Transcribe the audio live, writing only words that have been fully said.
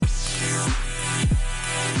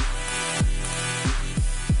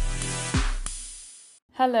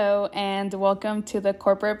Hello, and welcome to the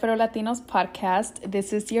Corporate Pero Latinos podcast.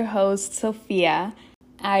 This is your host, Sophia.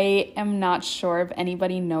 I am not sure if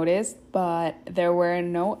anybody noticed, but there were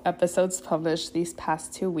no episodes published these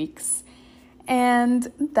past 2 weeks.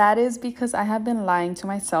 And that is because I have been lying to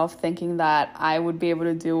myself, thinking that I would be able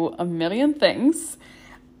to do a million things.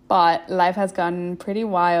 But life has gotten pretty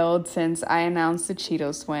wild since I announced the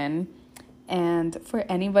Cheetos win. And for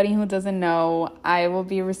anybody who doesn't know, I will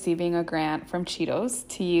be receiving a grant from Cheetos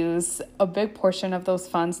to use a big portion of those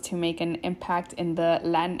funds to make an impact in the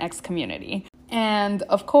Latinx community. And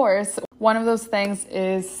of course, one of those things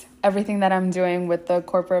is everything that I'm doing with the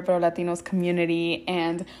Corporate Pro Latinos community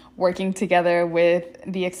and working together with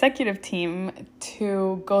the executive team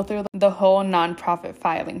to go through the whole nonprofit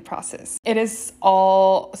filing process. It is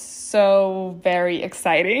all so very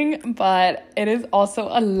exciting, but it is also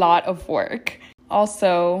a lot of work.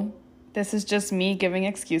 Also, this is just me giving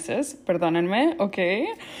excuses, perdónenme,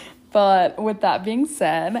 okay? But with that being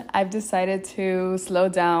said, I've decided to slow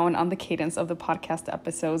down on the cadence of the podcast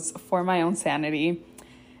episodes for my own sanity.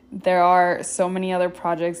 There are so many other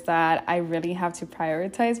projects that I really have to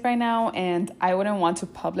prioritize right now, and I wouldn't want to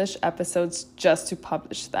publish episodes just to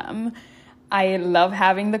publish them. I love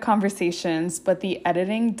having the conversations, but the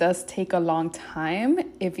editing does take a long time.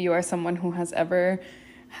 If you are someone who has ever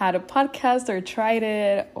had a podcast or tried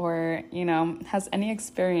it or, has any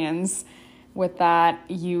experience with that,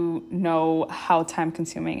 you know how time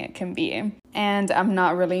consuming it can be. And I'm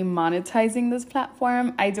not really monetizing this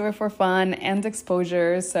platform. I do it for fun and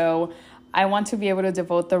exposure, so I want to be able to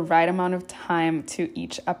devote the right amount of time to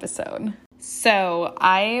each episode. So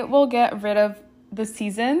I will get rid of the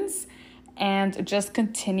seasons and just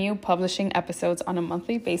continue publishing episodes on a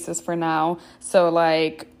monthly basis for now. So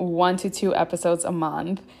like 1 to 2 episodes a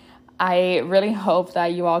month. I really hope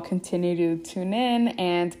that you all continue to tune in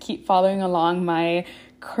and keep following along my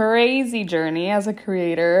crazy journey as a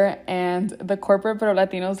creator and the Corporate Pero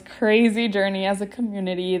Latinos crazy journey as a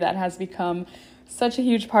community that has become such a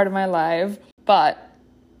huge part of my life. But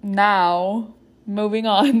now, moving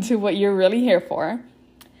on to what you're really here for.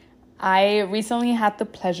 I recently had the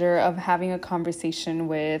pleasure of having a conversation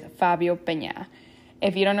with Fabio Peña.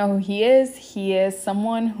 If you don't know who he is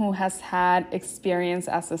someone who has had experience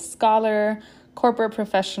as a scholar, corporate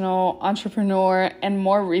professional, entrepreneur, and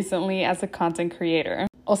more recently as a content creator.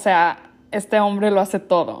 O sea, este hombre lo hace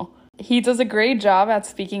todo. He does a great job at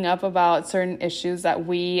speaking up about certain issues that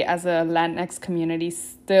we as a Latinx community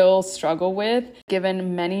still struggle with,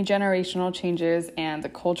 given many generational changes and the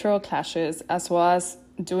cultural clashes, as well as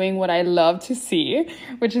doing what I love to see,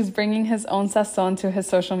 which is bringing his own Sazón to his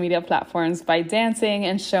social media platforms by dancing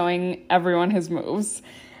and showing everyone his moves.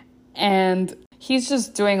 And he's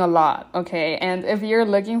just doing a lot, okay? And if you're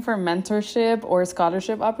looking for mentorship or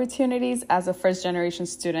scholarship opportunities as a first-generation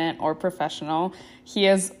student or professional, he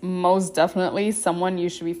is most definitely someone you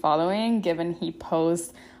should be following, given he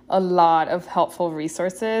posts a lot of helpful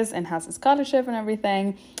resources and has a scholarship and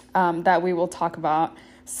everything that we will talk about.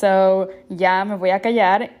 So, ya me voy a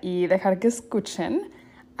callar y dejar que escuchen.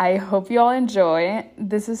 I hope you all enjoy.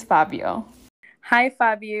 This is Fabio. Hi,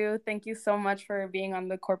 Fabio. Thank you so much for being on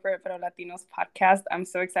the Corporate Pero Latinos podcast. I'm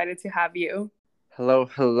so excited to have you.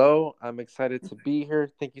 Hello. I'm excited to be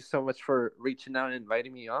here. Thank you so much for reaching out and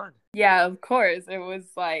inviting me on. Yeah, of course. It was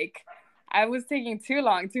like, I was taking too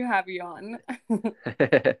long to have you on.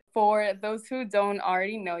 For those who don't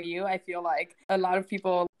already know you, I feel like a lot of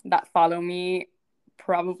people that follow me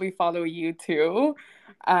probably follow you too.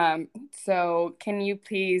 So can you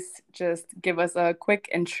please just give us a quick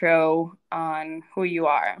intro on who you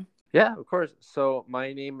are? Yeah, of course. So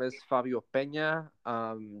my name is Fabio Peña.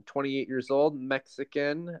 28 years old,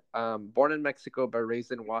 Mexican, born in Mexico but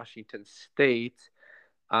raised in Washington State.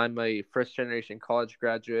 I'm a first-generation college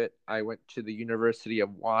graduate. I went to the University of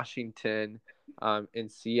Washington in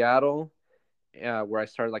Seattle, where I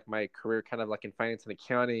started like my career kind of like in finance and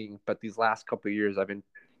accounting. But these last couple of years, I've been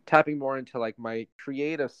tapping more into like my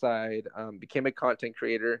creative side, became a content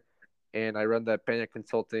creator, and I run the Peña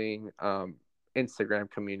Consulting Instagram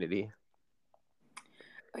community.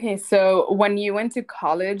 Okay, so when you went to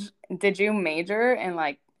college, did you major in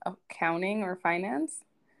like accounting or finance?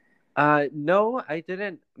 No, I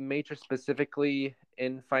didn't major specifically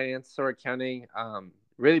in finance or accounting.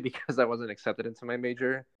 Really because I wasn't accepted into my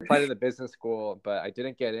major. I applied in the business school, but I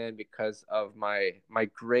didn't get in because of my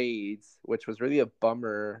grades, which was really a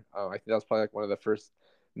bummer. I think that was probably like one of the first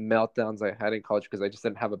meltdowns I had in college because I just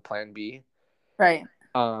didn't have a plan B. Right.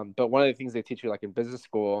 But one of the things they teach you like in business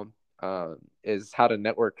school is how to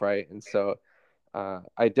network, right? And so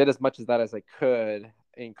I did as much as that as I could.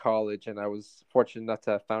 in college, and I was fortunate enough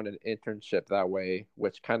to have found an internship that way,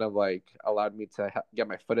 which kind of like allowed me to get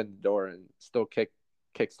my foot in the door and still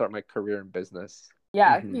kickstart my career in business.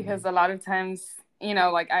 Yeah, Mm-hmm. because a lot of times,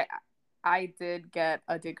 like I did get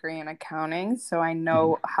a degree in accounting, so I Mm-hmm.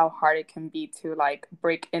 know how hard it can be to like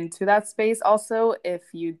break into that space also if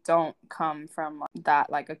you don't come from that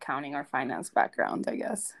like accounting or finance background, I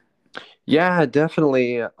guess. Yeah,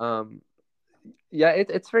 definitely. Yeah,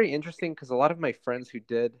 it's very interesting because a lot of my friends who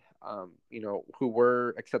did, who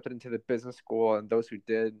were accepted into the business school and those who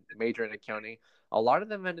did major in accounting, a lot of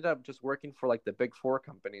them ended up just working for like the big four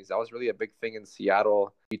companies. That was really a big thing in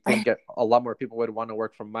Seattle. You'd think a lot more people would want to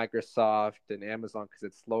work for Microsoft and Amazon because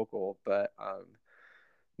it's local, but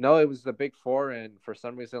no, it was the big four, and for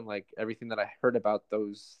some reason, like everything that I heard about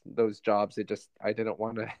those jobs, I didn't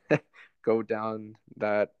want to go down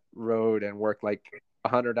that road and work like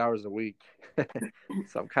 100 hours a week.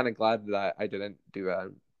 So I'm kind of glad that I didn't do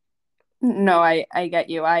that. No, I get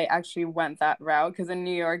you. I actually went that route because in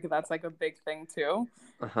New York, that's like a big thing too.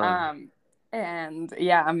 Uh-huh. Um, and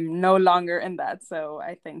yeah, I'm no longer in that, so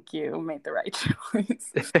I think you made the right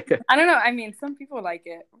choice. I don't know. I mean, some people like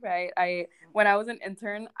it, right? When I was an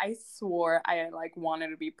intern, I swore I like wanted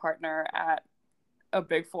to be partner at a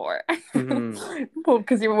big four. Mhm. Well,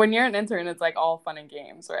 because when you're an intern, it's like all fun and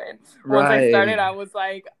games, right? Once I Right. started, I was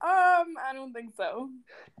like, I don't think so.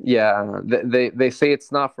 Yeah, they say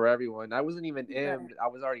it's not for everyone. I wasn't even in. Right. I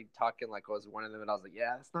was already talking like I was one of them, and I was like,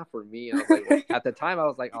 yeah, it's not for me. And I was like, well, at the time, I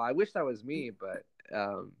was like, oh, I wish that was me, but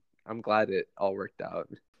I'm glad it all worked out.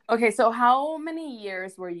 Okay, so how many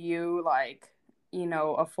years were you like,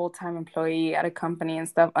 a full-time employee at a company and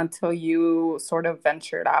stuff until you sort of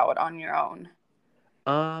ventured out on your own?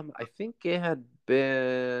 I think it had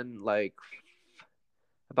been like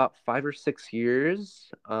about 5 or 6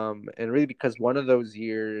 years. And really because one of those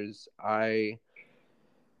years I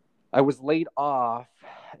was laid off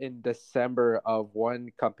in December of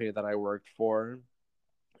one company that I worked for,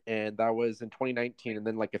 and that was in 2019. And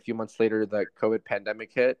then like a few months later, the COVID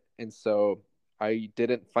pandemic hit, and so I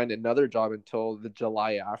didn't find another job until the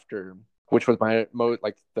July after, which was my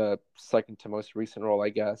like the second to most recent role, I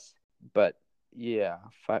guess. But yeah,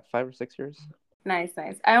 5 or 6 years. Nice,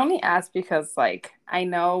 nice. I only asked because, like, I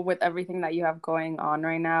know with everything that you have going on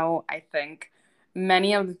right now, I think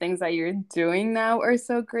many of the things that you're doing now are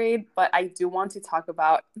so great. But I do want to talk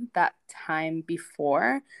about that time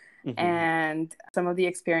before Hmm. and some of the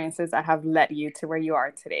experiences that have led you to where you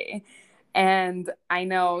are today. And I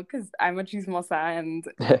know because I'm a chismosa, and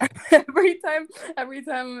every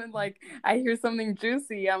time, like I hear something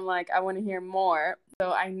juicy, I'm like, I want to hear more.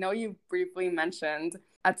 So I know you briefly mentioned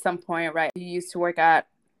at some point, right? You used to work at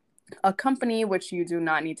a company, which you do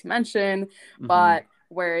not need to mention, Hmm. but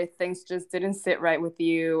where things just didn't sit right with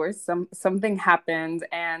you, or something happened,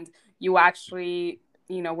 and you actually,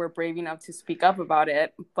 were brave enough to speak up about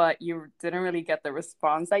it, but you didn't really get the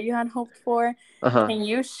response that you had hoped for. Uh-huh. Can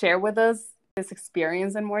you share with us this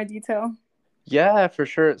experience in more detail? Yeah, for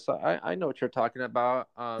sure. So I know what you're talking about.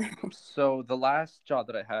 So the last job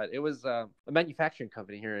that I had, it was a manufacturing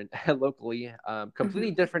company here in locally,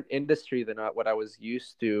 completely Mhm. different industry than what I was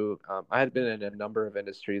used to. I had been in a number of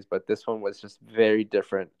industries, but this one was just very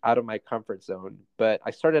different, out of my comfort zone. But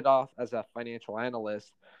I started off as a financial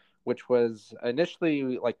analyst, which was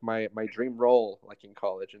initially like my dream role, like in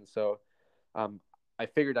college, and so um, I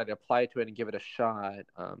figured I'd apply to it and give it a shot.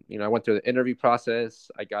 I went through the interview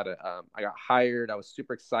process. I got hired. I was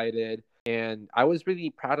super excited, and I was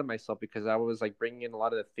really proud of myself because I was like bringing in a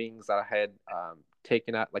lot of the things that I had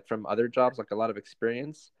taken out like from other jobs, like a lot of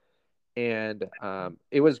experience. And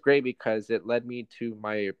it was great because it led me to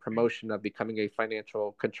my promotion of becoming a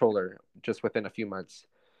financial controller just within a few months.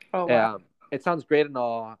 Oh, wow. It sounds great and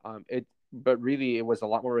all. But really, it was a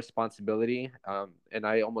lot more responsibility, and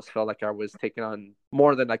I almost felt like I was taking on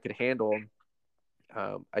more than I could handle.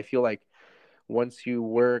 I feel like once you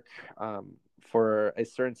work for a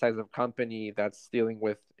certain size of company that's dealing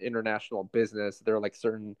with international business, there are like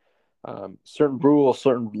certain rules,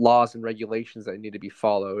 certain laws and regulations that need to be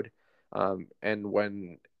followed. And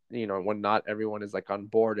when not everyone is like on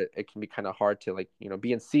board, it can be kind of hard to like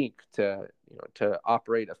be in sync to to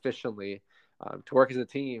operate efficiently, to work as a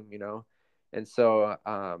team. And so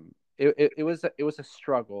it was a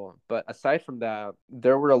struggle. But aside from that,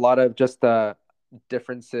 there were a lot of just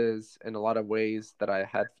differences in a lot of ways that I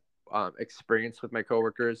had experienced with my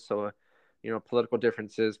coworkers. So, political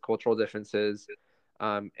differences, cultural differences,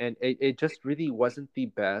 and it just really wasn't the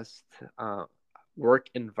best work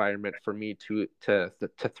environment for me to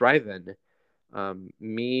thrive in.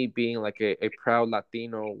 Me being like a proud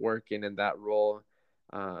Latino working in that role,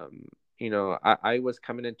 I was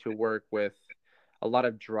coming into work with a lot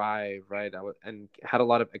of drive, right? And had a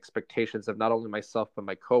lot of expectations of not only myself but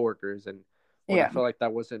my coworkers. And when I Yeah. felt like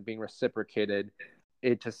that wasn't being reciprocated,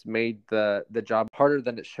 it just made the job harder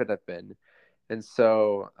than it should have been. And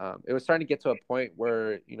so it was starting to get to a point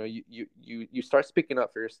where you start speaking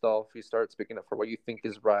up for yourself, you start speaking up for what you think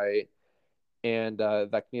is right, and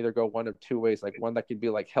that can either go one of two ways. Like one that could be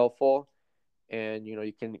like helpful, and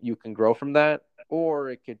you can grow from that, or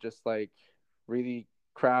it could just like really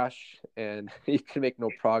crash and you can make no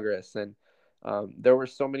progress. And there were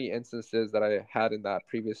so many instances that I had in that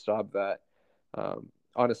previous job that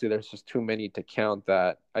honestly there's just too many to count,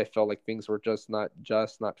 that I felt like things were just not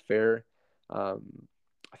fair. um,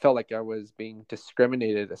 I felt like I was being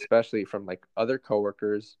discriminated, especially from like other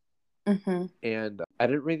coworkers, Mm-hmm. and I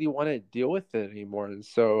didn't really want to deal with it anymore. And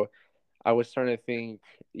so I was starting to think,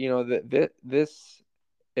 that this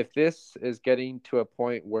if this is getting to a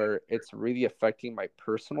point where it's really affecting my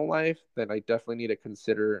personal life, then I definitely need to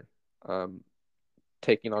consider um,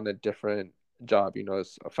 taking on a different job.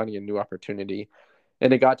 Finding a new opportunity.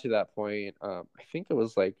 And it got to that point. I think it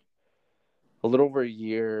was like a little over a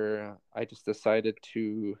year. I just decided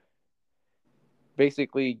to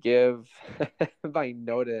basically give my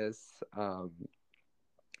notice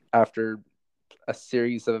after a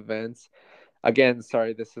series of events. Again,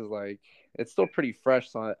 sorry, this is like, it's still pretty fresh,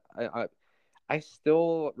 so I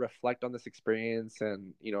still reflect on this experience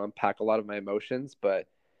and unpack a lot of my emotions. But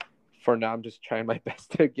for now, I'm just trying my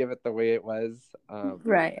best to give it the way it was.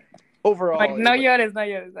 Right. Like, Overall, no llores, no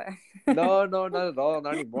llores. no, no, not at all,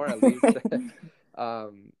 not anymore, at least.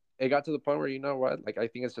 It got to the point where, you know what, like, I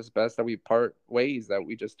think it's just best that we part ways, that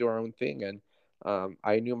we just do our own thing. And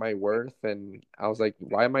I knew my worth, and I was like,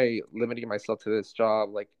 why am I limiting myself to this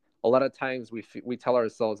job? Like, a lot of times we tell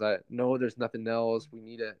ourselves that no, there's nothing else, we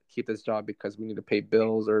need to keep this job because we need to pay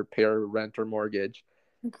bills or pay our rent or mortgage.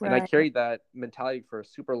 And I Right. carried that mentality for a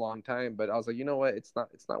super long time, but I was like, you know what, it's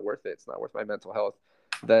not worth it. It's not worth my mental health.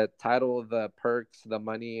 The title, the perks, the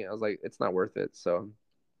money, I was like, it's not worth it. So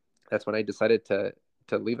that's when I decided to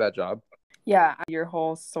leave that job. Yeah, your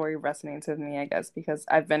whole story resonates with me, I guess, because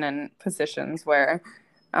I've been in positions where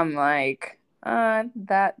I'm like,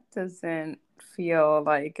 that doesn't feel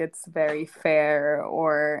like it's very fair,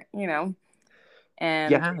 or,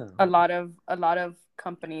 and Yeah. a lot of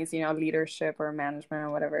companies, leadership or management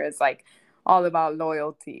or whatever is like all about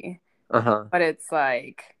loyalty. Uh-huh. But it's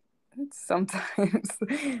like sometimes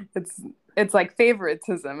it's it's like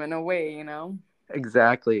favoritism in a way.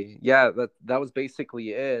 Exactly. Yeah, that was basically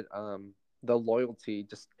it. The loyalty,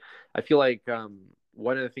 just, I feel like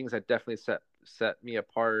one of the things that definitely set me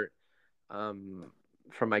apart um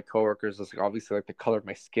from my coworkers is like, obviously, like the color of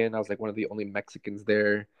my skin. I was like one of the only Mexicans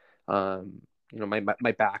there.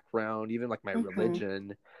 My background, even like my Mm-hmm.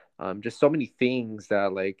 religion, just so many things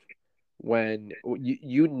that, like, when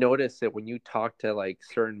you notice it when you talk to like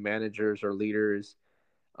certain managers or leaders.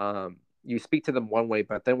 You speak to them one way,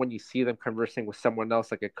 but then when you see them conversing with someone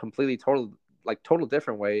else like a completely total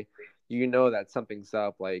different way, you know that something's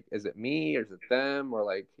up. Like, is it me or is it them? Or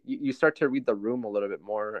like, you start to read the room a little bit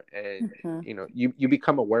more, and Mm-hmm. you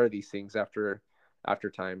become aware of these things after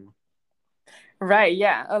time. Right,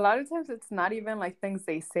 yeah. A lot of times it's not even like things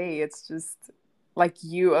they say, it's just like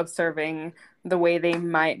you observing the way they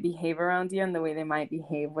might behave around you and the way they might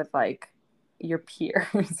behave with like your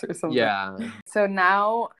peers or something. Yeah. So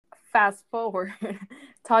now, fast forward,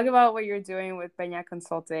 talk about what you're doing with Peña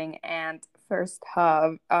Consulting and First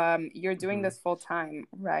Hub. You're doing Mhm. this full time,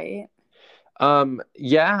 right?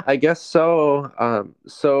 Yeah, I guess so.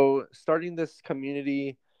 So starting this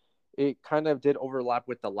community, it kind of did overlap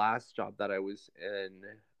with the last job that I was in.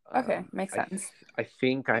 Okay, makes I sense. I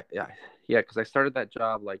think yeah, because I started that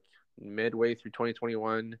job like midway through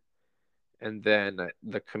 2021, and then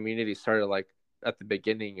the community started like at the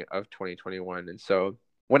beginning of 2021. And so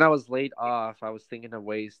when I was laid off, I was thinking of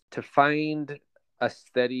ways to find a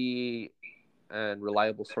steady and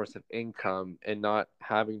reliable source of income and not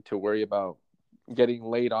having to worry about getting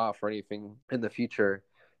laid off or anything in the future.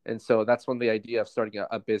 And so that's when the idea of starting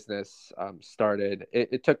a business started.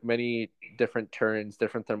 It took many different turns,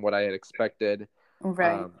 different than what I had expected.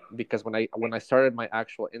 Right. Because when I started my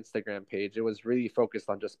actual Instagram page, it was really focused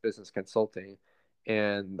on just business consulting.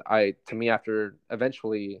 And to me, after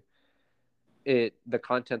eventually, the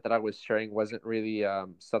content that I was sharing wasn't really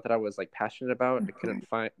stuff that I was like passionate about. I couldn't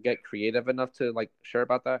get creative enough to like share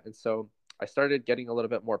about that. And so I started getting a little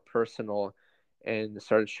bit more personal and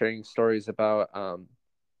started sharing stories about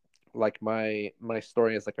like my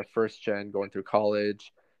story as like a first gen going through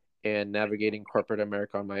college and navigating corporate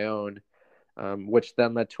America on my own, which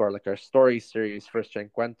then led to our story series, First Gen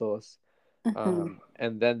Cuentos. Mhm.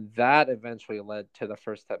 And then that eventually led to the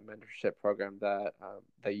First Step Mentorship Program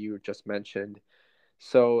that you just mentioned.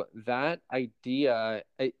 So that idea,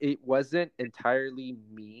 it wasn't entirely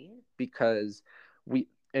me because we,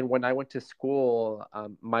 and when I went to school,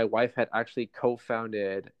 my wife had actually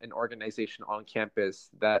co-founded an organization on campus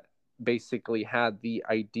that basically had the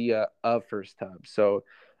idea of First Hub. So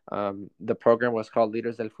the program was called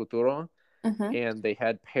Leaders del Futuro, Mhm. and they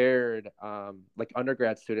had paired like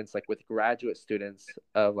undergrad students like with graduate students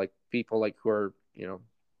of like people like who are,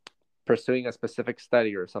 pursuing a specific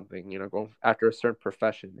study or something, going after a certain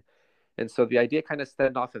profession. And so the idea kind of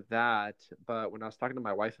stemmed off of that. But when I was talking to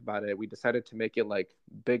my wife about it, we decided to make it like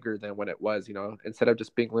bigger than what it was. Instead of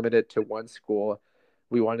just being limited to one school,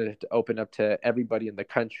 we wanted it to open up to everybody in the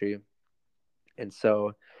country. And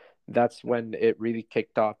so that's when it really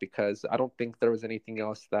kicked off, because I don't think there was anything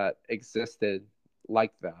else that existed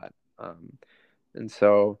like that. And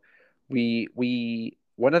so we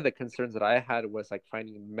one of the concerns that I had was like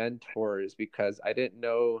finding mentors, because I didn't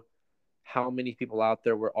know how many people out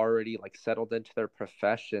there were already like settled into their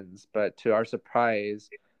professions. But to our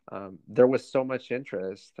surprise, there was so much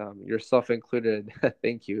interest, yourself included.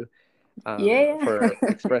 Thank you, Yeah. for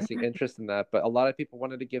expressing interest in that. But a lot of people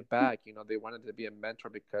wanted to give back. They wanted to be a mentor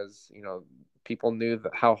because people knew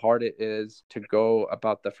how hard it is to go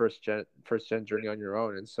about the first gen journey on your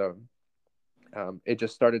own. And so it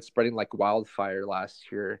just started spreading like wildfire last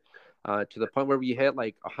year, to the point where we hit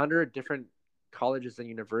like 100 different colleges and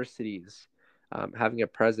universities, having a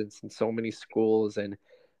presence in so many schools. And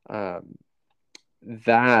um,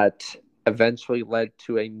 that eventually led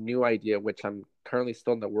to a new idea, which I'm currently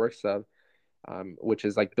still in the works of, which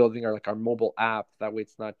is like building our mobile app. That way,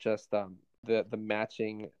 it's not just the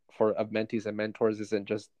matching of mentees and mentors isn't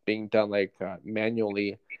just being done like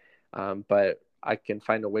manually, but I can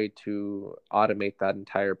find a way to automate that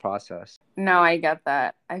entire process. No, I get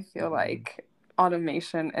that. I feel Mhm. like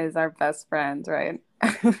automation is our best friend, right?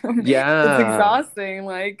 It's Yeah. exhausting,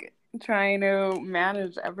 like trying to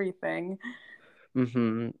manage everything.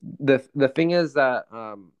 The thing is that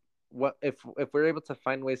what if we're able to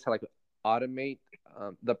find ways to like automate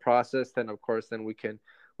the process, then of course then we can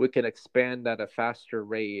expand at a faster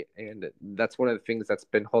rate, and that's one of the things that's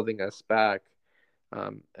been holding us back.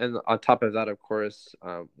 And on top of that, of course,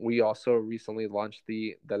 we also recently launched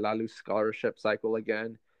the Lalu scholarship cycle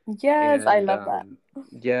again. Yes, I And love that.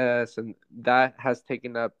 yes, and that has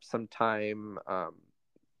taken up some time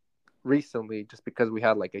recently, just because we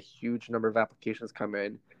had like a huge number of applications come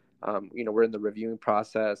in. We're in the reviewing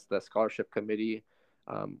process. The scholarship committee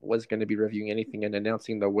was going to be reviewing anything and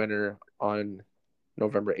announcing the winner on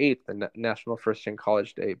November 8th, the National First Gen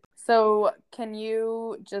College Day. So, can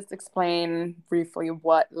you just explain briefly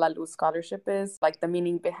what La Luz Scholarship is, like the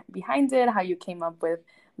meaning behind it, how you came up with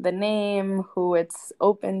the name, who it's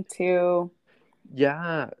open to?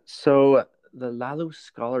 Yeah, so the Lalu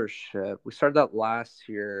scholarship, we started that last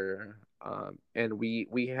year, and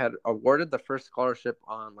we had awarded the first scholarship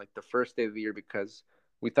on like the first day of the year, because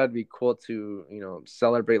we thought it'd be cool to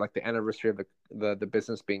celebrate like the anniversary of the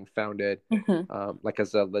business being founded, Hmm. like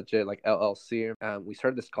as a legit like LLC. We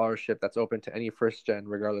started the scholarship that's open to any first gen,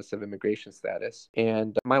 regardless of immigration status.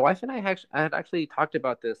 And my wife and I had actually talked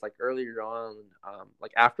about this like earlier on,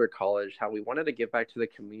 like after college, how we wanted to give back to the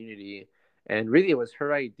community. And really, it was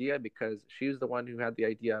her idea, because she was the one who had the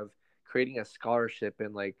idea of creating a scholarship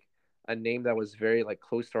and like a name that was very like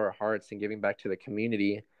close to our hearts and giving back to the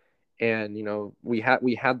community. And we had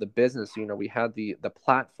the business, we had the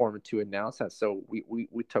platform to announce that, so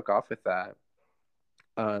we took off with that.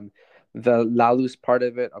 Um, the La Luz part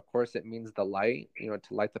of it, of course, it means the light, to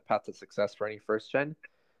light the path to success for any first gen.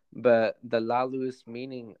 But the La Luz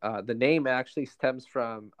meaning, the name actually stems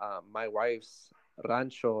from my wife's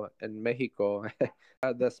rancho in Mexico.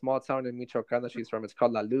 The small town in Michoacan that she's from, it's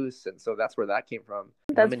called La Luz. And so that's where that came from.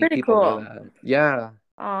 Not That's many pretty people know cool. that. Yeah.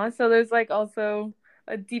 Aw, so there's like also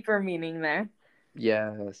a deeper meaning there.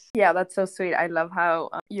 Yes. Yeah, that's so sweet. I love how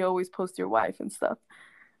you always post your wife and stuff.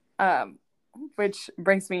 Um, which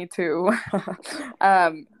brings me to,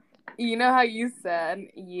 um, you know how you said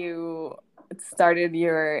you started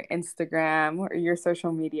your Instagram or your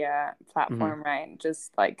social media Hmm. platform, right?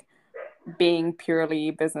 Just like being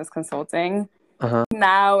purely business consulting. Uh-huh.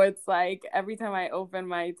 Now it's like every time I open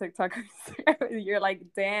my TikTok, you're like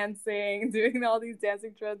dancing, doing all these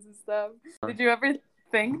dancing trends and stuff. Did you ever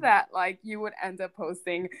think that like you would end up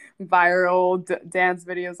posting viral dance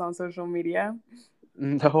videos on social media?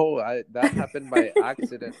 No, that happened by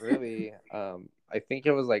accident, really. I think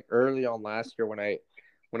it was like early on last year when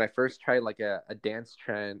I first tried like a dance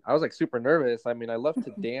trend. I was like super nervous. I mean, I love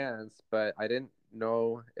to dance, but I didn't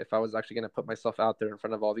know if I was actually going to put myself out there in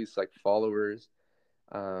front of all these like followers.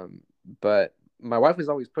 But my wife was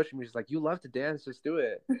always pushing me. She's like, you love to dance, just do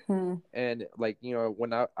it. Mm-hmm. And like, you know,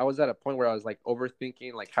 when I was at a point where I was like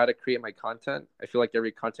overthinking like how to create my content. I feel like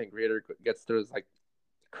every content creator gets those like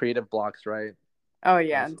creative blocks, right? Oh,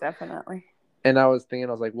 yeah, definitely. And I was thinking,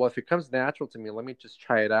 I was like, well, if it comes natural to me, let me just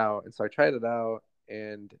try it out. And so I tried it out,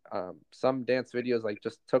 and some dance videos like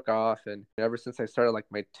just took off. And ever since I started like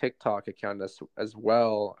my TikTok account as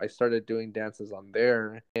well, I started doing dances on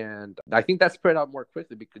there. And I think that spread out more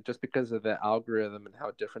quickly because of the algorithm and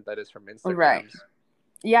how different that is from Right. Instagram's.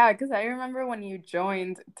 Yeah, because I remember when you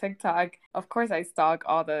joined TikTok, of course I stalk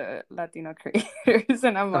all the Latino creators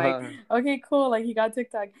and I'm like, Uh-huh. okay, cool, like you got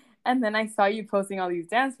TikTok. And then I saw you posting all these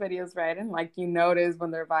dance videos, right? And like you notice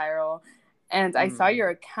when they're viral. And I saw your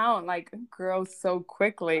account like grow so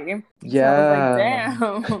quickly. So I was like, Yeah.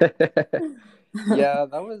 damn. Yeah,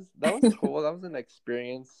 that was cool. That was an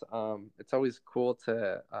experience. It's always cool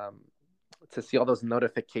to see all those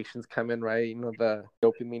notifications come in, right? You know, the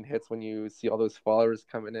dopamine hits when you see all those followers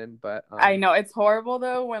coming in. But I know it's horrible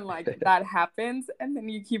though when like that happens and then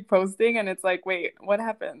you keep posting and it's like, wait, what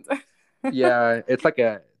happened? yeah, it's like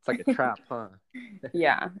a trap, huh?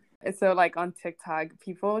 Yeah. So like on TikTok,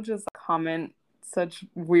 people just comment such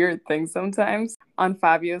weird things sometimes. On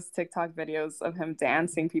Fabio's TikTok videos of him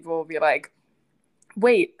dancing, people will be like,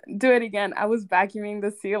 wait, do it again. I was vacuuming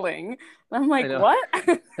the ceiling. And I'm I like, know.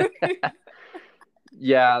 what?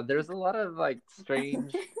 Yeah, there's a lot of like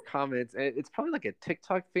strange comments. It's probably like a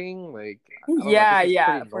TikTok thing. Like, I don't know. I Yeah, guess it's pretty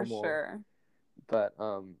yeah, for normal. sure. But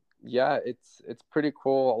yeah, it's pretty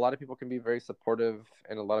cool. A lot of people can be very supportive,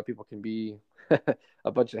 and a lot of people can be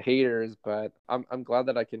a bunch of haters. But I'm glad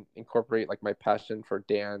that I can incorporate like my passion for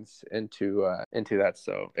dance into that.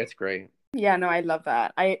 So it's great. Yeah, no, I love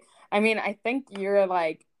that. I mean, I think you're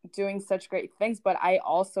like doing such great things, but I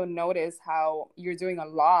also notice how you're doing a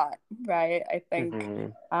lot, right? I think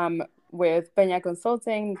Hmm. with Peña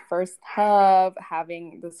Consulting, First Hub,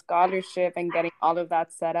 having the scholarship and getting all of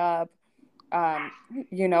that set up, um,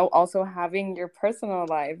 also having your personal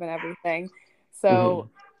life and everything. Hmm. So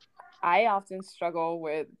I often struggle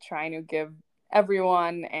with trying to give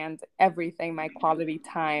everyone and everything my quality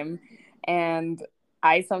time. And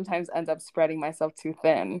I sometimes end up spreading myself too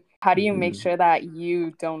thin. How do you make Hmm. sure that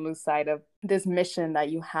you don't lose sight of this mission that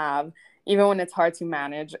you have, even when it's hard to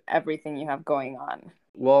manage everything you have going on?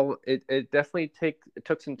 Well, it definitely it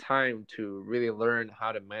took some time to really learn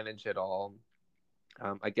how to manage it all.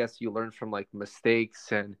 I guess you learn from like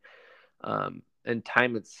mistakes and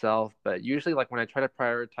time itself. But usually, like when I try to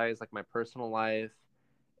prioritize like my personal life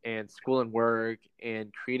and school and work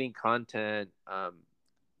and creating content,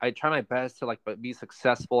 I try my best to like but be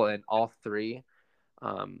successful in all three.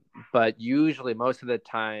 Um, but usually, most of the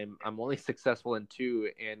time, I'm only successful in two,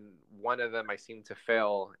 and one of them I seem to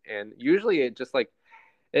fail. And usually, it just like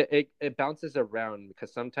it bounces around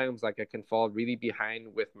because sometimes like I can fall really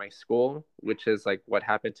behind with my school, which is like what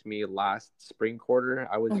happened to me last spring quarter.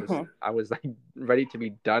 Mhm. I was like ready to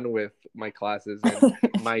be done with my classes, and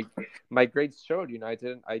my grades showed, you know,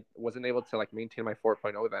 I wasn't able to like maintain my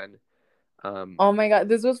 4.0 then. Oh my God,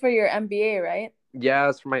 this was for your MBA, right? Yeah,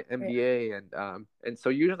 it's for my Yeah. MBA, and so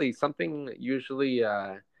usually something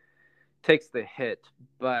takes the hit.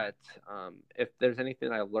 But if there's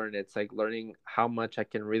anything I learned, it's like learning how much I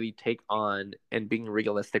can really take on and being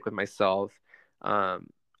realistic with myself. Um,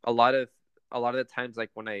 a lot of a lot of the times, like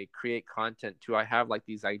when I create content too, I have like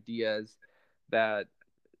these ideas that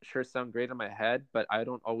sure sound great in my head, but I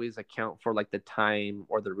don't always account for like the time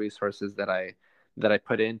or the resources that I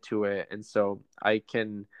put into it, and so I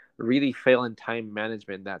can really fail in time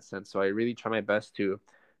management in that sense. So I really try my best to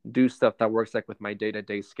do stuff that works like with my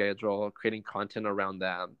day-to-day schedule, creating content around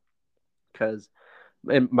that. Because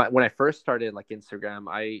when I first started like Instagram,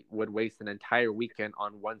 I would waste an entire weekend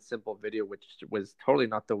on one simple video, which was totally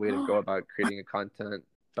not the way to go about creating a content.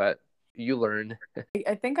 But you learn.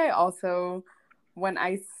 I think I also, when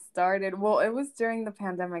I started, well, it was during the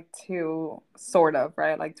pandemic too, sort of,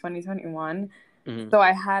 right? Like 2021. Hmm. So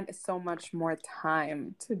I had so much more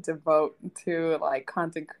time to devote to like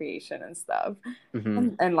content creation and stuff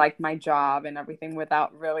Hmm. and like my job and everything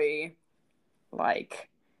without really like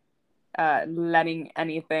letting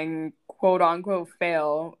anything quote unquote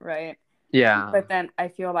fail, right? Yeah. But then I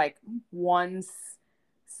feel like once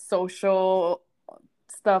social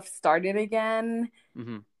stuff started again,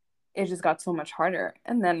 Hmm. it just got so much harder.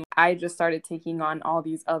 And then I just started taking on all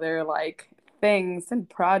these other like things and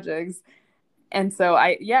projects. And so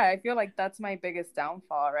I feel like that's my biggest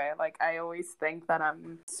downfall, right? Like I always think that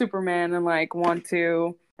I'm Superman and like want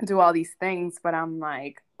to do all these things, but I'm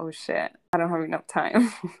like, oh shit, I don't have enough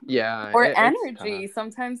time. Yeah, Or it's tough. energy.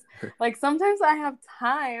 Sometimes I have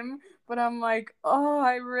time, but I'm like, oh,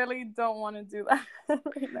 I really don't want to do that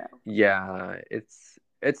right now. Yeah, it's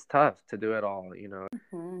tough to do it all, you know.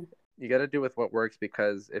 Mhm. You got to do with what works,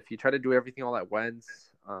 because if you try to do everything all at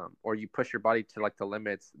once, or you push your body to like the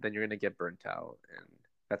limits, then you're gonna get burnt out, and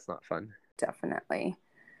that's not fun. Definitely.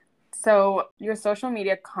 So your social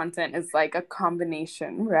media content is like a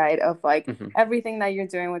combination, right, of like Hmm. everything that you're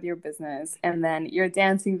doing with your business and then your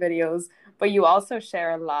dancing videos, but you also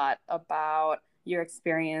share a lot about your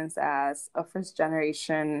experience as a first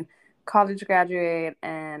generation college graduate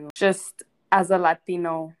and just as a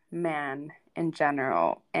Latino man in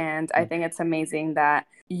general. And I think it's amazing that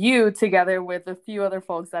you, together with a few other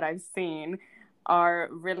folks that I've seen, are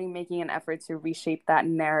really making an effort to reshape that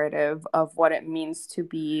narrative of what it means to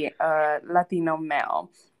be a Latino male.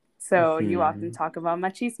 So you often Hmm. talk about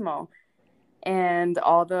machismo and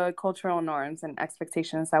all the cultural norms and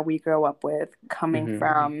expectations that we grow up with coming Hmm.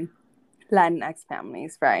 from Latinx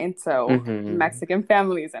families, right? So Hmm. Mexican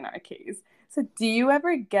families in our case. So do you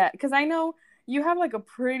ever get, because I know you have like a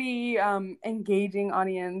pretty engaging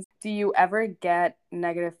audience. Do you ever get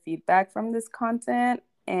negative feedback from this content?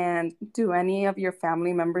 And do any of your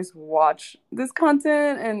family members watch this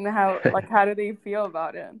content and how do they feel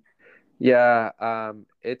about it? Yeah,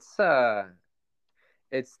 it's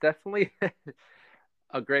definitely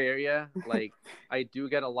a gray area. Like, I do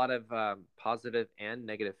get a lot of positive and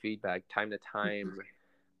negative feedback time to time.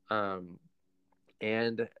 Um,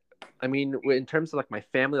 and I mean, in terms of like my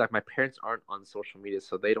family, like my parents aren't on social media,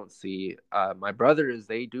 so they don't see. My brothers,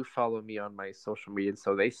 they do follow me on my social media,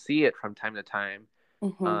 so they see it from time to time.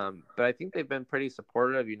 Mm-hmm. But I think they've been pretty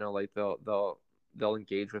supportive. You know, like they'll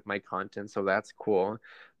engage with my content, so that's cool.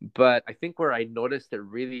 But I think where I noticed it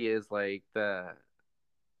really is like the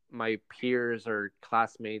my peers or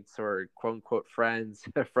classmates or quote unquote friends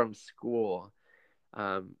from school,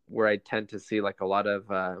 where I tend to see like a lot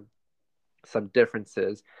of some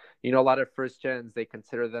differences. You know, a lot of first gens, they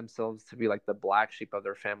consider themselves to be like the black sheep of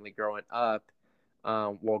their family growing up.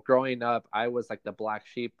 Well, growing up, I was like the black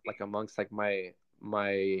sheep, like amongst like my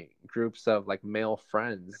groups of like male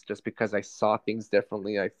friends, just because I saw things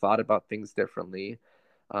differently, I thought about things differently.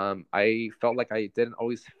 I felt like I didn't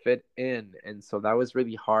always fit in, and so that was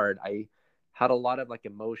really hard. I had a lot of like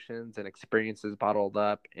emotions and experiences bottled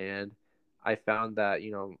up, and I found that,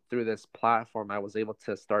 you know, through this platform, I was able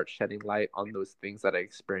to start shedding light on those things that I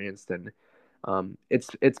experienced, and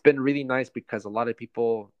it's been really nice because a lot of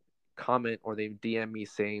people comment or they DM me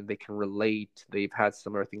saying they can relate, they've had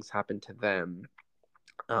similar things happen to them.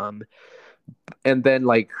 Um, and then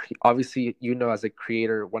like obviously, you know, as a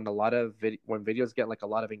creator, when a lot of when videos get like a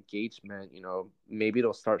lot of engagement, you know, maybe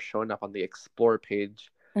it'll start showing up on the explore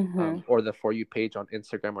page, Mm-hmm. or the for you page on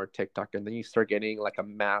Instagram or TikTok, and then you start getting like a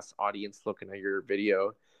mass audience looking at your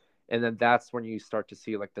video, and then that's when you start to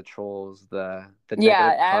see like the trolls, the negative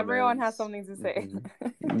Yeah, everyone has comments. something to say.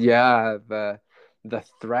 Hmm. Yeah, the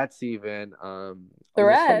threats even,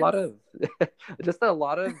 just a lot Threats. of just a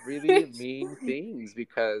lot of really mean things,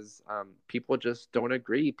 because people just don't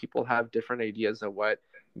agree. People have different ideas of what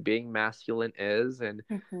being masculine is, and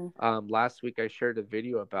Mm-hmm. last week I shared a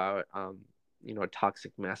video about you know,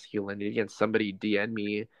 toxic masculinity, and somebody DM'd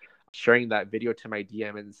me sharing that video to my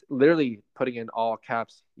DM and literally putting in all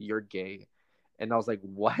caps, "You're gay," and I was like,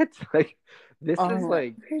 "What?" Like, this is Oh,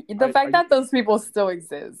 like, the fact are you? that those people still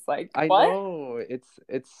exist, like I what? know it's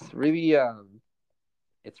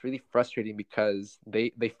really frustrating, because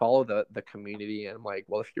they follow the community, and I'm like,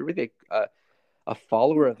 well, if you're really a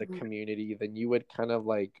follower of the Mhm. community, then you would kind of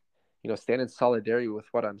like, you know, stand in solidarity with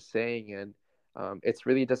what I'm saying. And it's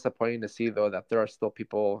really disappointing to see though that there are still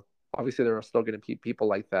people. Obviously, there are still going to be people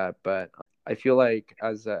like that, but I feel like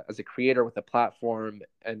as a creator with a platform,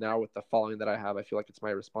 and now with the following that I have, I feel like it's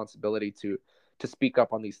my responsibility to speak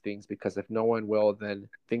up on these things, because if no one will, then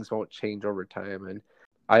things won't change over time. And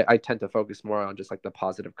I tend to focus more on just like the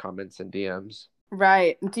positive comments and DMs.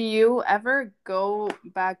 Right. Do you ever go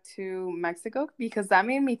back to Mexico? Because that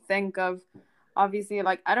made me think of obviously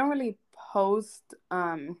like I don't really post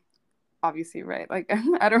obviously, right? Like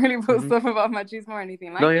I don't really post Hmm. stuff about machismo or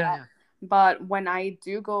anything No, like yeah, that. yeah. But when I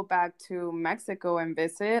do go back to Mexico and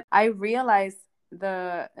visit, I realize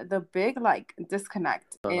the big like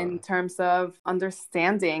disconnect in terms of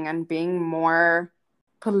understanding and being more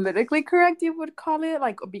politically correct, you would call it,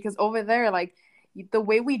 like because over there like the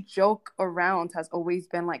way we joke around has always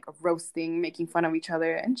been like roasting, making fun of each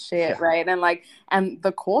other and shit, Yeah. right? And like and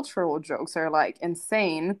the cultural jokes are like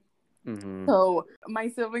insane, Mm-hmm. So my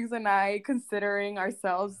siblings and I, considering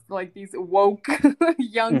ourselves like these woke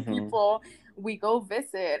young Mm-hmm. people, we go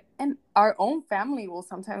visit, and our own family will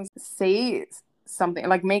sometimes say something,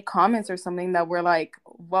 like make comments or something that we're like,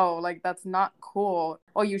 whoa, like that's not cool.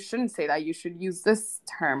 Oh, you shouldn't say that. You should use this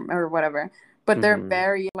term or whatever. But they're Mm-hmm.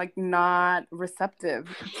 very like not receptive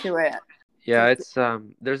to it. Yeah, Just it's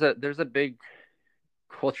there's a big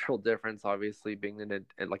cultural difference, obviously, being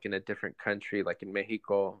in a different country, like in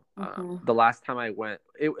Mexico. mhm, The last time I went,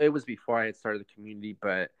 it was before I had started the community,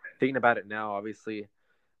 but thinking about it now, obviously,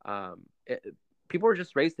 um, people were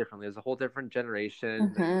just raised differently. There's a whole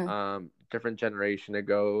mhm, different generation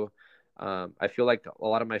ago. I feel like a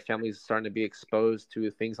lot of my family is starting to be exposed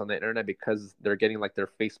to things on the internet because they're getting like their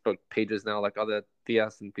Facebook pages now, like all the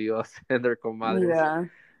tias and tios and their comadres. yeah.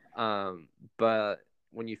 Um, but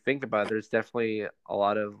when you think about it, there's definitely a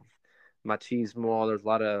lot of machismo, there's a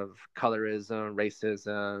lot of colorism,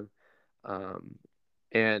 racism, um,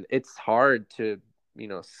 and it's hard to,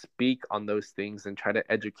 speak on those things and try to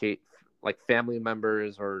educate like family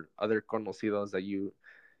members or other conocidos that you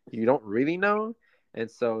don't really know. And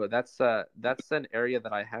so that's an area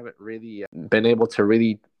that I haven't really been able to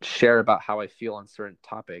really share about how I feel on certain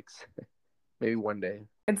topics. Maybe one day.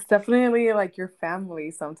 It's definitely like your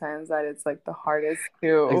family sometimes that it's like the hardest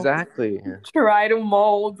to Exactly. try to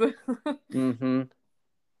mold. Mm-hmm.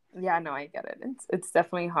 Yeah, no, I get it. It's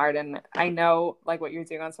definitely hard, and I know like what you're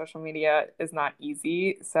doing on social media is not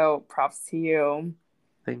easy, so props to you.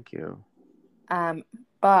 Thank you. Um,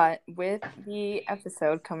 but with the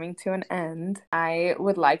episode coming to an end, I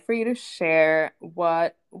would like for you to share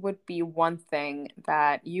what would be one thing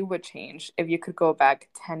that you would change if you could go back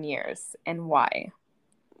 10 years and why.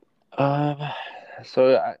 Um,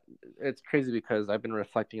 so it's crazy because I've been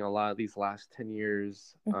reflecting a lot these last 10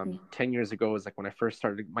 years. Hmm. 10 years ago was like when I first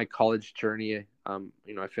started my college journey.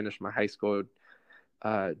 I finished my high school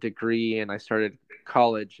degree and I started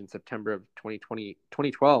college in September of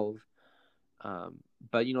 2012. Um,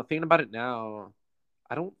 but, thinking about it now,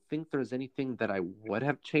 I don't think there's anything that I would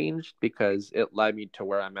have changed because it led me to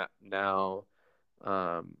where I'm at now.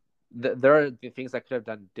 Um, there are the things I could have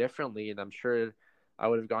done differently, and I'm sure I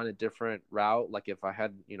would have gone a different route. Like if I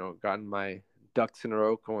had, gotten my ducks in a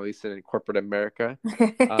row, como dicen in corporate America,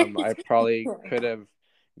 I probably could have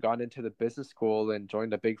gone into the business school and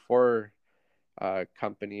joined a big four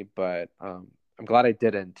company. But I'm glad I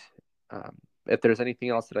didn't. If there's anything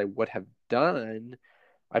else that I would have done,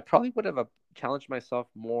 I probably would have challenged myself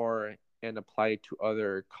more and applied to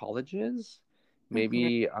other colleges, Mhm.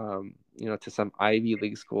 maybe to some Ivy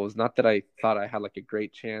League schools. Not that I thought I had like a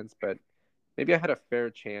great chance, but maybe I had a fair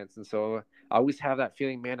chance. And so I always have that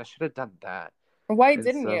feeling, man, I should have done that. Why And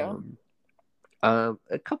didn't so you?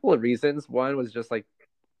 a couple of reasons. One was just like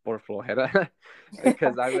por flojera,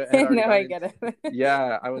 because had already No, gone I into, get it.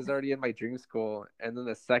 yeah, I was already in my dream school. And then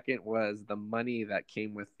the second was the money that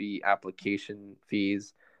came with the application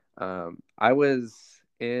fees. I was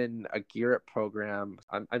in a Gear Up program.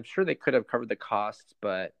 I'm sure they could have covered the costs,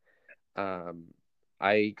 but um,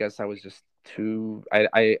 I guess I was just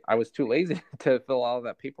I was too lazy to fill all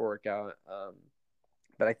that paperwork out.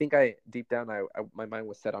 But I think deep down, my mind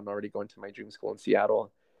was set on already going to my dream school in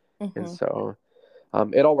Seattle. And Mhm. so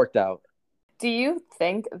it all worked out. Do you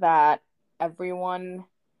think that everyone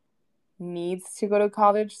needs to go to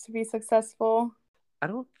college to be successful? I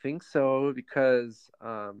don't think so because,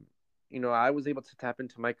 I was able to tap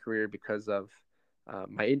into my career because of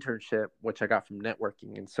my internship, which I got from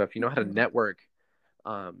networking. And so if you know how to Mhm. network,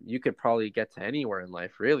 you could probably get to anywhere in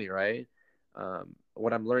life, really, right?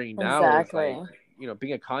 What I'm learning now is like, Exactly.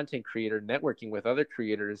 being a content creator, networking with other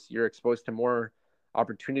creators, you're exposed to more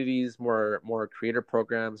opportunities, more creator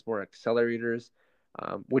programs, more accelerators,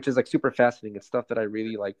 which is like super fascinating. It's stuff that I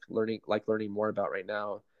really like learning more about right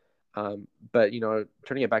now. But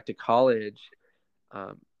turning it back to college,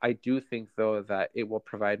 I do think though that it will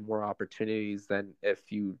provide more opportunities than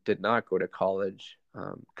if you did not go to college,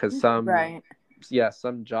 because Right.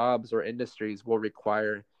 some jobs or industries will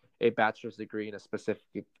require a bachelor's degree in a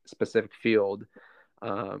specific field,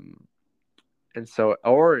 um, and so,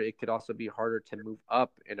 or it could also be harder to move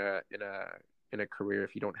up in a career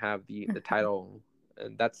if you don't have the title.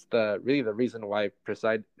 And that's the reason why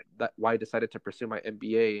I decided to pursue my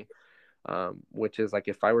MBA, which is like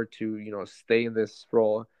if I were to stay in this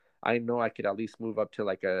role, I know I could at least move up to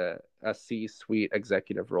like a C-suite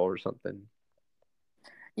executive role or something.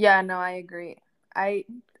 Yeah, no, I agree. I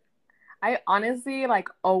I honestly like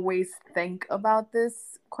always think about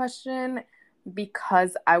this question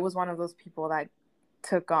because I was one of those people that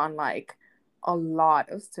took on like a lot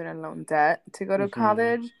of student loan debt to go to Mm-hmm.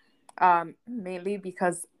 college. Mainly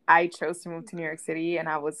because I chose to move to New York City, and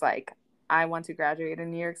I was like, I want to graduate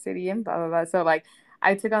in New York City and blah blah blah. So like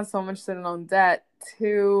I took on so much student loan debt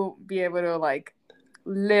to be able to like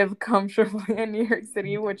live comfortably in New York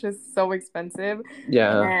City, which is so expensive.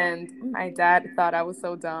 Yeah. And my dad thought I was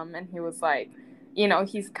so dumb, and he was like, you know,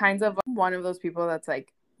 he's kind of one of those people that's like,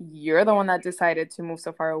 you're the one that decided to move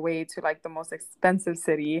so far away to like the most expensive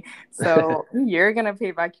city, so you're gonna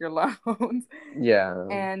pay back your loans. Yeah.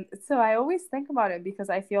 And so I always think about it because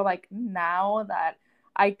I feel like now that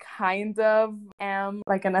I kind of am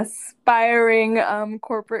like an aspiring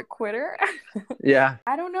corporate quitter. Yeah.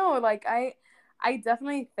 I don't know, like I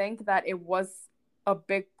definitely think that it was a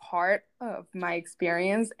big part of my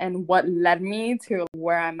experience and what led me to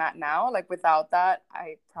where I'm at now. Like without that,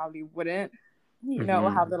 I probably wouldn't, you know,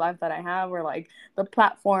 have the life that I have, or like the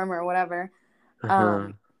platform or whatever.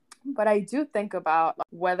 Uh-huh. But I do think about like,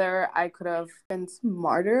 whether I could have been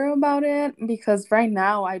smarter about it, because right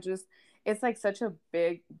now it's like such a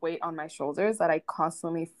big weight on my shoulders that I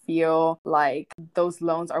constantly feel like those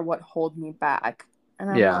loans are what hold me back. And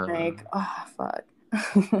I'm Yeah. like, oh, fuck.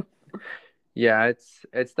 Yeah,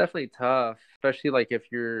 it's definitely tough, especially like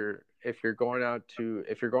if you're going out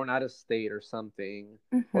of state or something,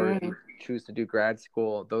 or if Hmm. you choose to do grad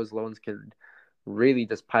school, those loans can really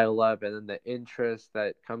just pile up, and then the interest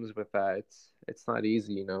that comes with that, it's not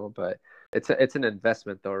easy, but it's an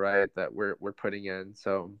investment though, right? That we're putting in.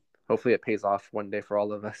 So hopefully it pays off one day for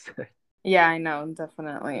all of us. Yeah, I know,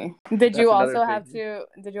 definitely. That's another thing.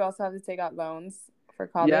 Did you also have to take out loans for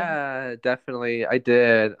college? Yeah, definitely. I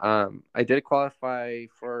did. I did qualify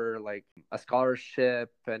for like a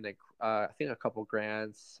scholarship and I think a couple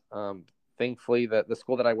grants. Thankfully, the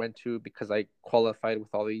school that I went to, because I qualified with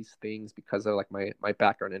all these things because of like my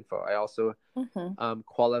background info. I also Hmm.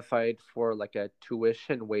 qualified for like a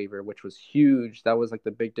tuition waiver, which was huge. That was like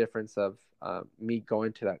the big difference of me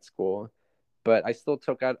going to that school. But I still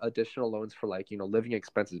took out additional loans for like living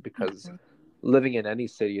expenses, because living in any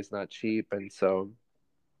city is not cheap, and so.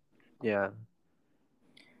 Yeah.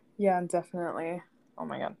 Yeah, definitely. Oh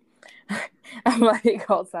my God. I'm like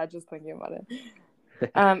all sad just thinking about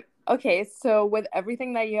it. Okay, so with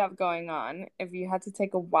everything that you have going on, if you had to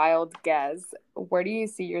take a wild guess, where do you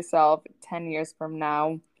see yourself 10 years from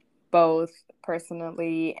now, both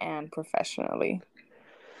personally and professionally?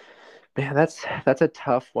 Man, that's a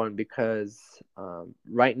tough one, because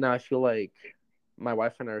right now I feel like my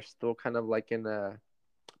wife and I are still kind of like in a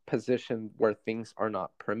position where things are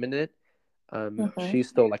not permanent. Mm-hmm. She's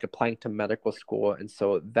still like applying to medical school, and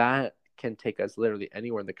so that can take us literally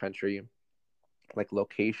anywhere in the country, like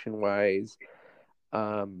location wise.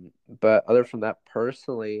 But other from that,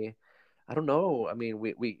 personally, I don't know. I mean,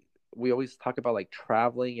 we always talk about like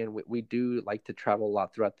traveling, and we do like to travel a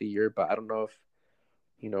lot throughout the year, but I don't know if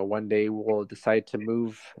one day we'll decide to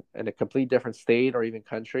move in a complete different state or even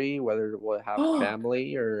country, whether we'll have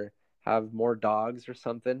family or have more dogs or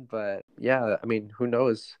something. But yeah, I mean, who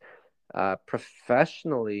knows?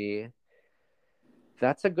 Professionally,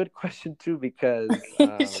 that's a good question too, because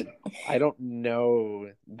I don't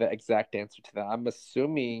know the exact answer to that. I'm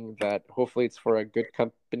assuming that hopefully it's for a good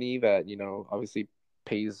company that, obviously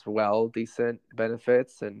pays well, decent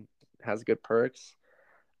benefits, and has good perks.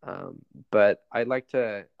 But I'd like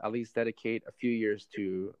to at least dedicate a few years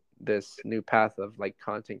to this new path of like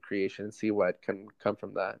content creation and see what can come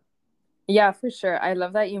from that. Yeah, for sure. I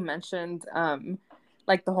love that you mentioned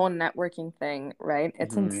like the whole networking thing, right?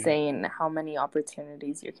 It's Hmm. insane how many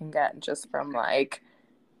opportunities you can get just from like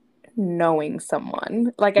knowing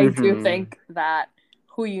someone. Like I do Hmm. think that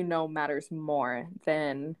who you know matters more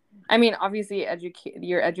than, I mean, obviously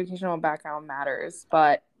your educational background matters,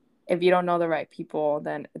 but if you don't know the right people,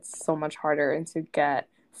 then it's so much harder and to get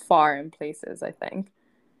far in places, I think.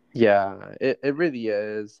 Yeah, it really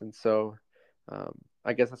is. And so um,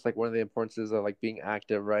 I guess that's like one of the importances of like being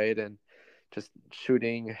active, right? And just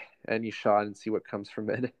shooting any shot and see what comes from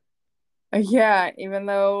it. Yeah, even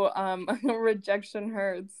though rejection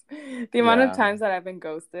hurts. The amount of Yeah. times that I've been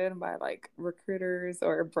ghosted by like recruiters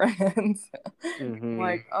or brands. I'm Hmm.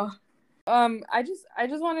 like, oh. I just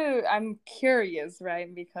want to, I'm curious,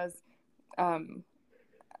 right? Because um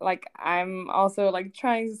like I'm also like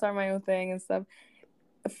trying to start my own thing and stuff.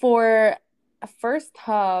 For a first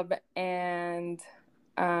hub and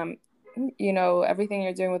um everything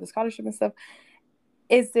you're doing with the scholarship and stuff,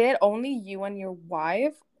 is it only you and your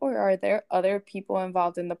wife, or are there other people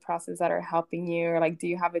involved in the process that are helping you? Or like, do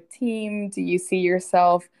you have a team? Do you see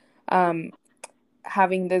yourself um,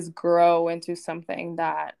 having this grow into something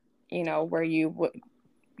that, where you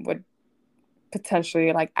would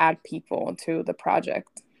potentially like add people to the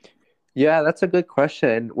project? Yeah, that's a good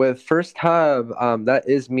question. With First Hub, that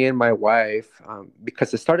is me and my wife,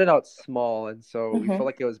 because it started out small, and so we felt Mm-hmm.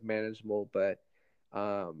 like it was manageable. But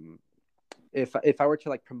um, if I were to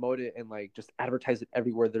like promote it and like just advertise it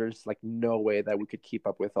everywhere, there's like no way that we could keep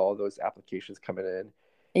up with all those applications coming in.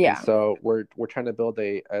 And Yeah. so we're trying to build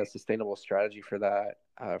a sustainable strategy for that.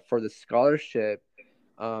 For the scholarship,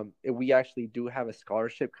 we actually do have a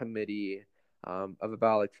scholarship committee of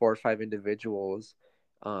about like 4 or 5 individuals.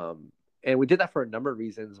 Um, and we did that for a number of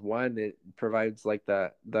reasons. One, it provides like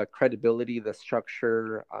the credibility, the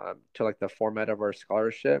structure, to like the format of our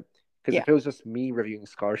scholarship. Because Yeah. if it was just me reviewing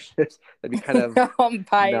scholarships, that'd be kind of I'm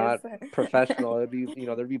not biased. professional. It'd be,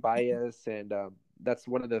 there'd be bias, and that's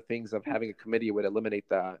one of the things of having a committee would eliminate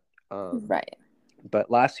that. Um, Right.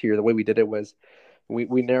 but last year, the way we did it was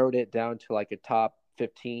we narrowed it down to like a top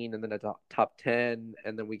 15 and then a top 10,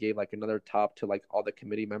 and then we gave like another top to like all the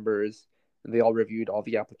committee members, and they all reviewed all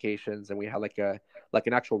the applications, and we had like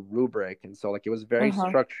an actual rubric, and so like it was very Uh-huh.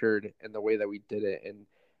 structured in the way that we did it. And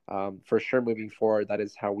for sure, moving forward, that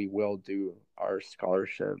is how we will do our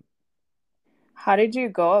scholarship. How did you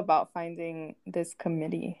go about finding this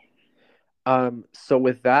committee? So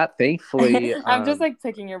with that, thankfully, I'm just like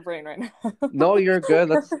picking your brain right now. no, you're good.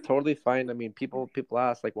 That's totally fine. I mean, people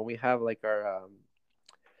ask like when we have like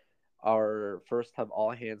our First Hub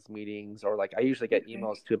all hands meetings, or like I usually get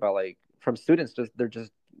emails too about like from students, just they're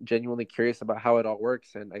just genuinely curious about how it all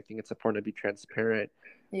works, and I think it's important to be transparent.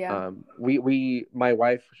 Yeah. We my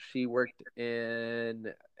wife, she worked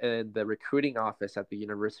in the recruiting office at the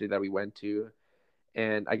university that we went to,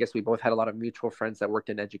 and I guess we both had a lot of mutual friends that worked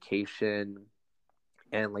in education,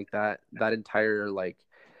 and like that entire like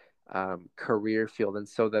career field. And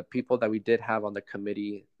so the people that we did have on the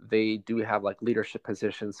committee, they do have like leadership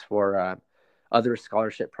positions for other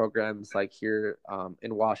scholarship programs, like here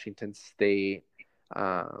in Washington State.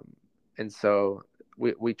 Um, and so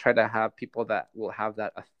we try to have people that will have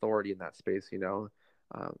that authority in that space,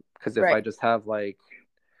 because if I Right. just have like,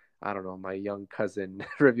 I don't know, my young cousin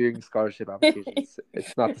reviewing scholarship applications,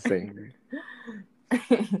 it's not the same.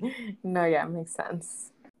 No, yeah, makes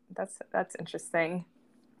sense. That's interesting.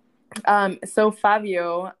 So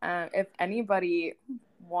Fabio, if anybody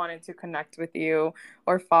wanted to connect with you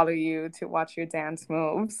or follow you to watch your dance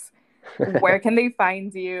moves, where can they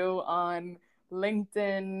find you on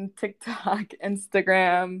LinkedIn, TikTok,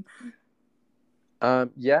 Instagram?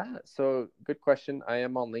 Yeah, so good question. I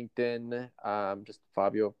am on LinkedIn, just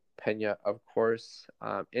Fabio Pena, of course.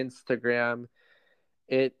 Instagram,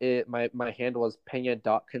 my handle is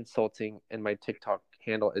Pena.consulting, and my TikTok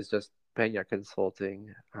handle is just Pena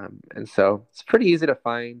Consulting. And so it's pretty easy to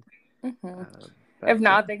find. Hmm. But If yeah.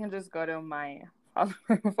 not, they can just go to my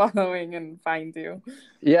following and find you.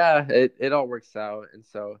 Yeah, it all works out. And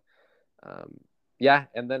so um, yeah,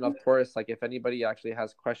 and then of course, like if anybody actually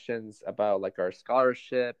has questions about like our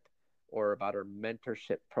scholarship or about our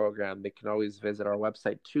mentorship program, they can always visit our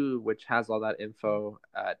website too, which has all that info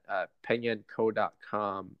at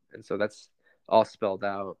penyanco.com. And so that's all spelled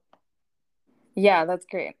out. Yeah, that's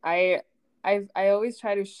great. I always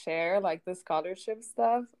try to share like the scholarship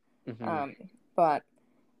stuff. Hmm. Um, but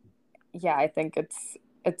yeah, I think it's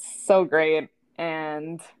so great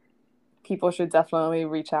and people should definitely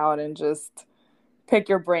reach out and just pick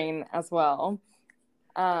your brain as well.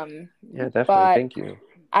 Um, Yeah, definitely. but Thank you.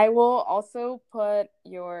 I will also put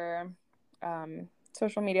your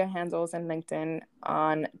social media handles and LinkedIn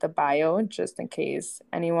on the bio just in case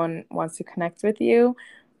anyone wants to connect with you.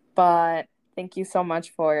 But thank you so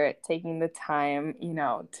much for taking the time,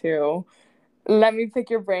 to let me pick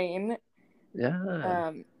your brain.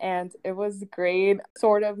 Yeah. And it was great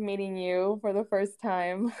sort of meeting you for the first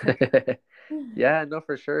time. Yeah, no,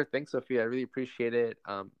 for sure. Thanks, Sophia. I really appreciate it.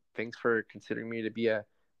 Thanks for considering me to be a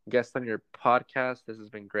guest on your podcast. This has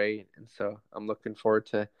been great. And so I'm looking forward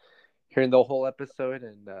to hearing the whole episode.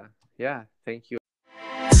 And yeah, thank you.